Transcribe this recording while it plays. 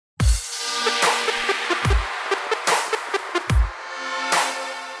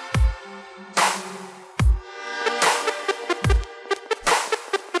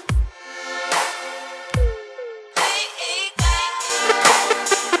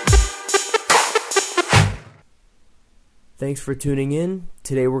Thanks for tuning in.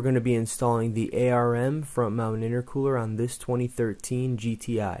 Today we're going to be installing the ARM front mount intercooler on this 2013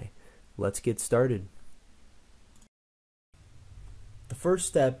 GTI. Let's get started. The first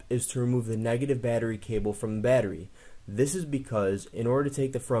step is to remove the negative battery cable from the battery. This is because in order to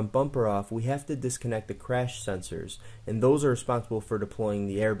take the front bumper off, we have to disconnect the crash sensors, and those are responsible for deploying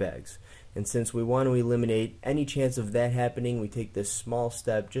the airbags. And since we want to eliminate any chance of that happening, we take this small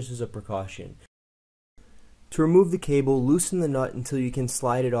step just as a precaution. To remove the cable, loosen the nut until you can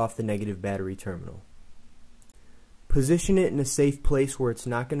slide it off the negative battery terminal. Position it in a safe place where it's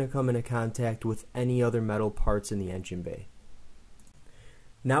not going to come into contact with any other metal parts in the engine bay.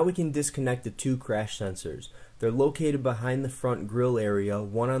 Now we can disconnect the two crash sensors. They're located behind the front grille area,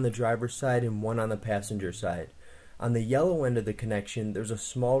 one on the driver's side and one on the passenger side. On the yellow end of the connection, there's a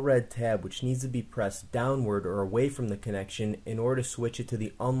small red tab which needs to be pressed downward or away from the connection in order to switch it to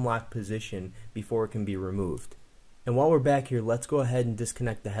the unlock position before it can be removed. And while we're back here, let's go ahead and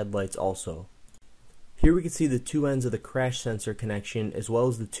disconnect the headlights also. Here we can see the two ends of the crash sensor connection as well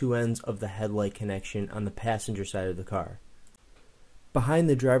as the two ends of the headlight connection on the passenger side of the car. Behind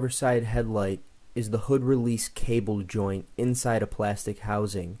the driver's side headlight is the hood release cable joint inside a plastic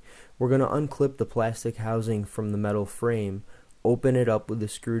housing. We're going to unclip the plastic housing from the metal frame, open it up with a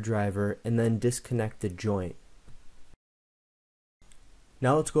screwdriver, and then disconnect the joint.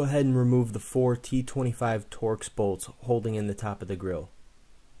 Now let's go ahead and remove the 4 T25 Torx bolts holding in the top of the grille.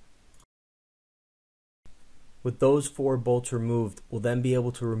 With those 4 bolts removed, we'll then be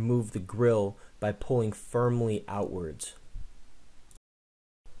able to remove the grille by pulling firmly outwards.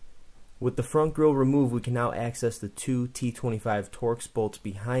 With the front grille removed, we can now access the 2 T25 Torx bolts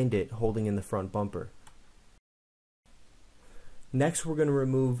behind it holding in the front bumper. Next, we're going to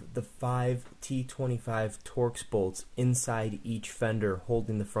remove the 5 T25 Torx bolts inside each fender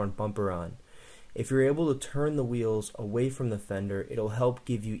holding the front bumper on. If you're able to turn the wheels away from the fender, it'll help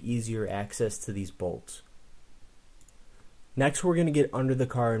give you easier access to these bolts. Next, we're going to get under the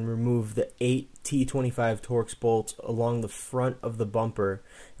car and remove the 8 T25 Torx bolts along the front of the bumper,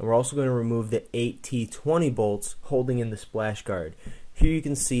 and we're also going to remove the 8 T20 bolts holding in the splash guard. Here you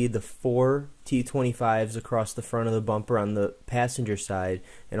can see the 4 T25s across the front of the bumper on the passenger side,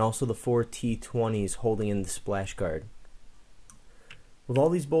 and also the 4 T20s holding in the splash guard. With all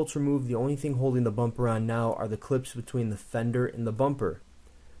these bolts removed, the only thing holding the bumper on now are the clips between the fender and the bumper.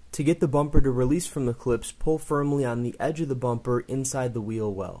 To get the bumper to release from the clips, pull firmly on the edge of the bumper inside the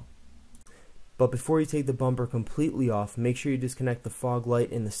wheel well. But before you take the bumper completely off, make sure you disconnect the fog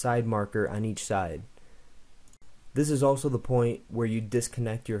light and the side marker on each side. This is also the point where you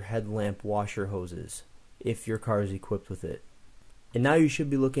disconnect your headlamp washer hoses, if your car is equipped with it. And now you should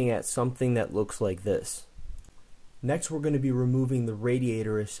be looking at something that looks like this. Next, we're going to be removing the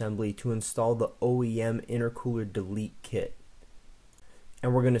radiator assembly to install the OEM intercooler delete kit.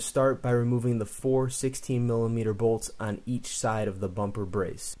 And we're going to start by removing the 4 16mm bolts on each side of the bumper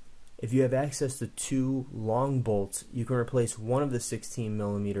brace. If you have access to 2 long bolts, you can replace one of the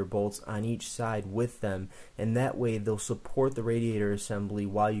 16mm bolts on each side with them, and that way they'll support the radiator assembly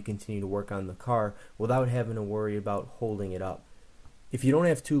while you continue to work on the car without having to worry about holding it up. If you don't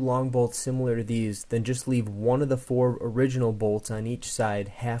have 2 long bolts similar to these, then just leave one of the 4 original bolts on each side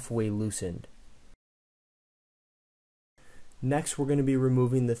halfway loosened. Next, we're going to be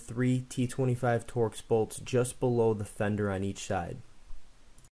removing the 3 T25 Torx bolts just below the fender on each side,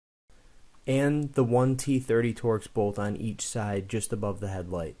 and the 1 T30 Torx bolt on each side just above the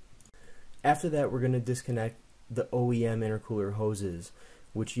headlight. After that, we're going to disconnect the OEM intercooler hoses,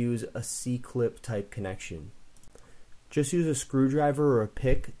 which use a C-clip type connection. Just use a screwdriver or a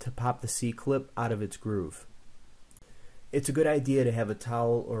pick to pop the C-clip out of its groove. It's a good idea to have a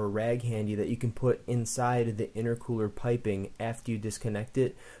towel or a rag handy that you can put inside the intercooler piping after you disconnect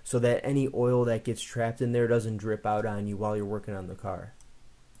it, so that any oil that gets trapped in there doesn't drip out on you while you're working on the car.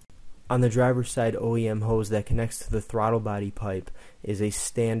 On the driver's side OEM hose that connects to the throttle body pipe is a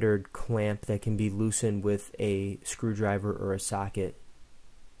standard clamp that can be loosened with a screwdriver or a socket.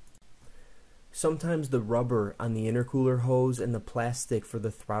 Sometimes the rubber on the intercooler hose and the plastic for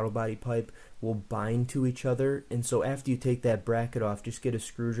the throttle body pipe will bind to each other, and so after you take that bracket off, just get a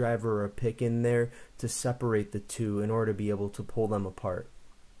screwdriver or a pick in there to separate the two in order to be able to pull them apart.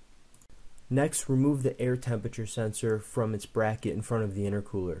 Next, remove the air temperature sensor from its bracket in front of the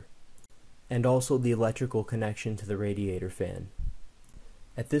intercooler, and also the electrical connection to the radiator fan.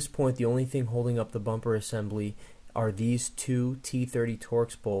 At this point, the only thing holding up the bumper assembly are these 2 T30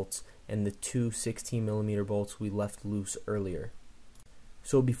 Torx bolts and the 2 16mm bolts we left loose earlier.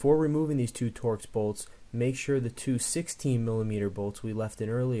 So before removing these 2 Torx bolts, make sure the two 16mm bolts we left in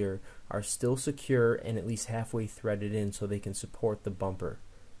earlier are still secure and at least halfway threaded in so they can support the bumper.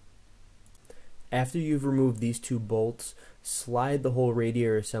 After you've removed these two bolts, slide the whole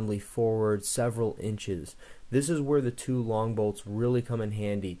radiator assembly forward several inches. This is where the two long bolts really come in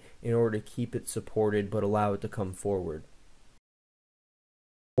handy in order to keep it supported but allow it to come forward.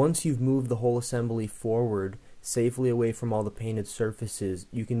 Once you've moved the whole assembly forward, safely away from all the painted surfaces,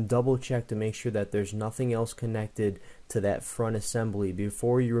 you can double check to make sure that there's nothing else connected to that front assembly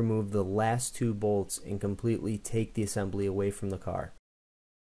before you remove the last two bolts and completely take the assembly away from the car.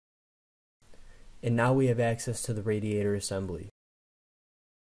 And now we have access to the radiator assembly.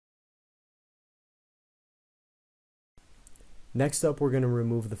 Next up, we're going to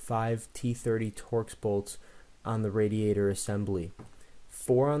remove the 5 T30 Torx bolts on the radiator assembly.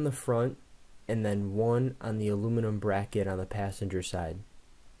 4 on the front and then 1 on the aluminum bracket on the passenger side.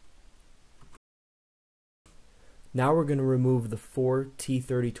 Now we're going to remove the 4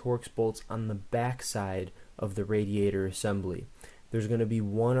 T30 Torx bolts on the back side of the radiator assembly. There's going to be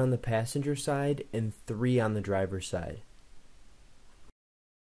 1 on the passenger side and 3 on the driver's side.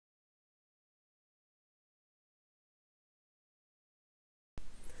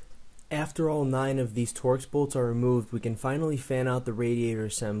 After all 9 of these Torx bolts are removed, we can finally fan out the radiator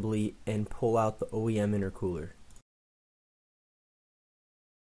assembly and pull out the OEM intercooler.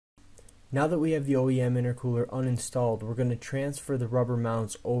 Now that we have the OEM intercooler uninstalled, we're going to transfer the rubber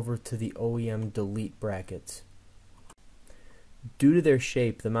mounts over to the OEM delete brackets. Due to their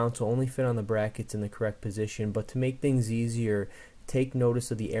shape, the mounts will only fit on the brackets in the correct position, but to make things easier, take notice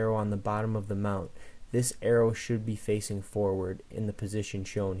of the arrow on the bottom of the mount. This arrow should be facing forward in the position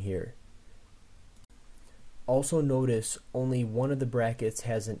shown here. Also notice only one of the brackets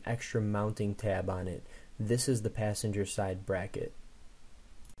has an extra mounting tab on it. This is the passenger side bracket.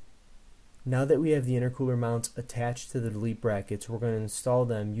 Now that we have the intercooler mounts attached to the delete brackets, we're going to install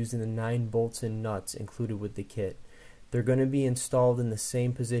them using the 9 bolts and nuts included with the kit. They're going to be installed in the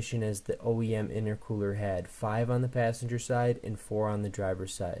same position as the OEM intercooler had, 5 on the passenger side and 4 on the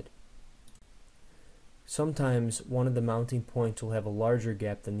driver's side. Sometimes one of the mounting points will have a larger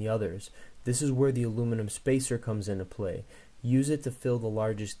gap than the others. This is where the aluminum spacer comes into play. Use it to fill the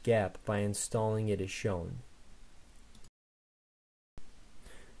largest gap by installing it as shown.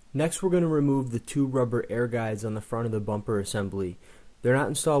 Next, we're going to remove the 2 rubber air guides on the front of the bumper assembly. They're not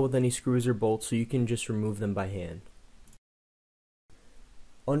installed with any screws or bolts, so you can just remove them by hand.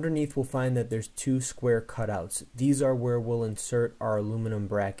 Underneath, we'll find that there's 2 square cutouts. These are where we'll insert our aluminum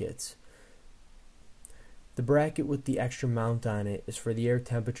brackets. The bracket with the extra mount on it is for the air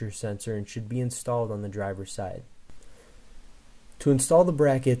temperature sensor and should be installed on the driver's side. To install the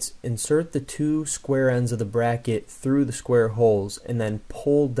brackets, insert the 2 square ends of the bracket through the square holes and then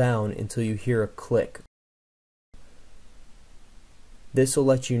pull down until you hear a click. This will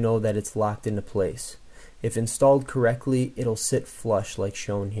let you know that it's locked into place. If installed correctly, it'll sit flush like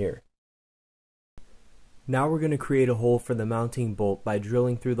shown here. Now we're going to create a hole for the mounting bolt by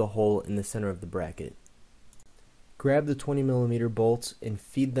drilling through the hole in the center of the bracket. Grab the 20mm bolts and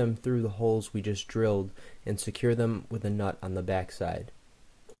feed them through the holes we just drilled and secure them with a nut on the back side.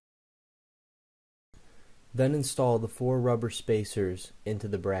 Then install the 4 rubber spacers into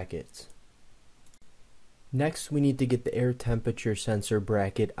the brackets. Next, we need to get the air temperature sensor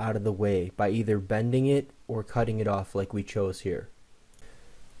bracket out of the way by either bending it or cutting it off like we chose here.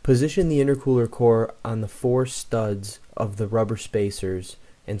 Position the intercooler core on the 4 studs of the rubber spacers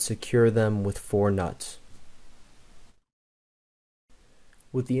and secure them with 4 nuts.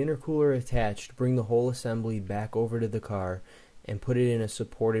 With the intercooler attached, bring the whole assembly back over to the car and put it in a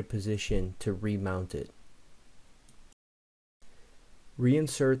supported position to remount it.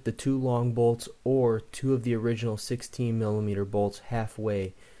 Reinsert the 2 long bolts or 2 of the original 16mm bolts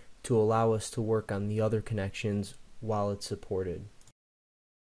halfway to allow us to work on the other connections while it's supported.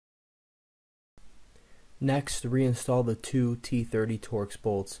 Next, reinstall the 2 T30 Torx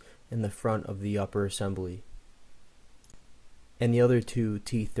bolts in the front of the upper assembly and the other 2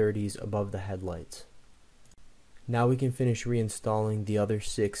 T30s above the headlights. Now we can finish reinstalling the other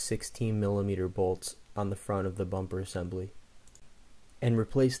 6 16mm bolts on the front of the bumper assembly and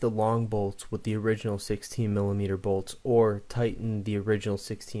replace the long bolts with the original 16mm bolts or tighten the original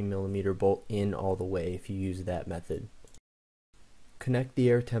 16mm bolt in all the way if you use that method. Connect the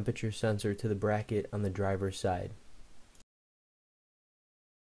air temperature sensor to the bracket on the driver's side.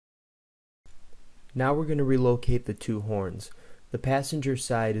 Now we're going to relocate the 2 horns. The passenger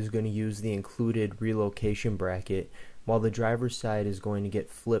side is going to use the included relocation bracket, while the driver's side is going to get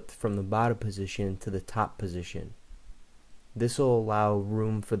flipped from the bottom position to the top position. This will allow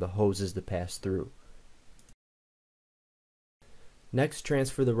room for the hoses to pass through. Next,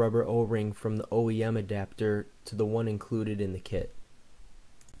 transfer the rubber O-ring from the OEM adapter to the one included in the kit.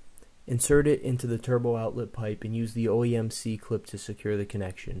 Insert it into the turbo outlet pipe and use the OEM C-clip to secure the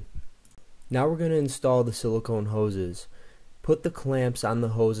connection. Now we're going to install the silicone hoses. Put the clamps on the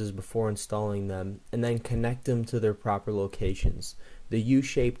hoses before installing them and then connect them to their proper locations. The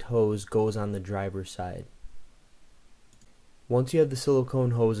U-shaped hose goes on the driver's side. Once you have the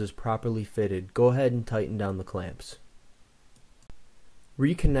silicone hoses properly fitted, go ahead and tighten down the clamps.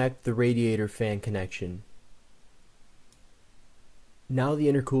 Reconnect the radiator fan connection. Now the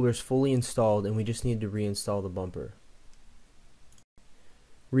intercooler is fully installed and we just need to reinstall the bumper.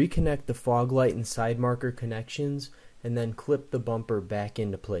 Reconnect the fog light and side marker connections and then clip the bumper back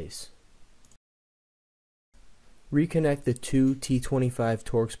into place. Reconnect the 2 T25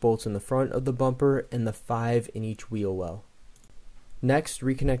 Torx bolts in the front of the bumper and the 5 in each wheel well. Next,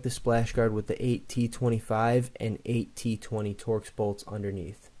 reconnect the splash guard with the 8 T25 and 8 T20 Torx bolts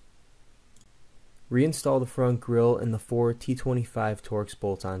underneath. Reinstall the front grille and the 4 T25 Torx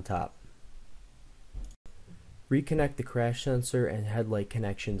bolts on top. Reconnect the crash sensor and headlight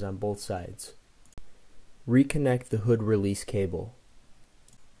connections on both sides. Reconnect the hood release cable.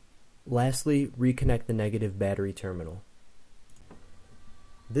 Lastly, reconnect the negative battery terminal.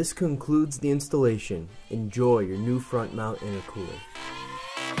 This concludes the installation. Enjoy your new front mount intercooler.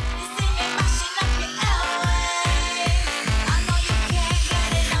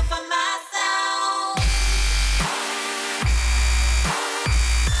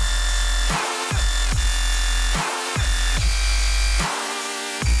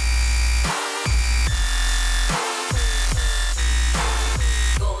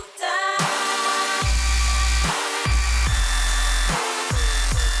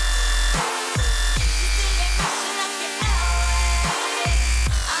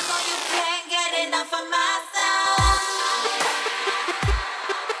 For my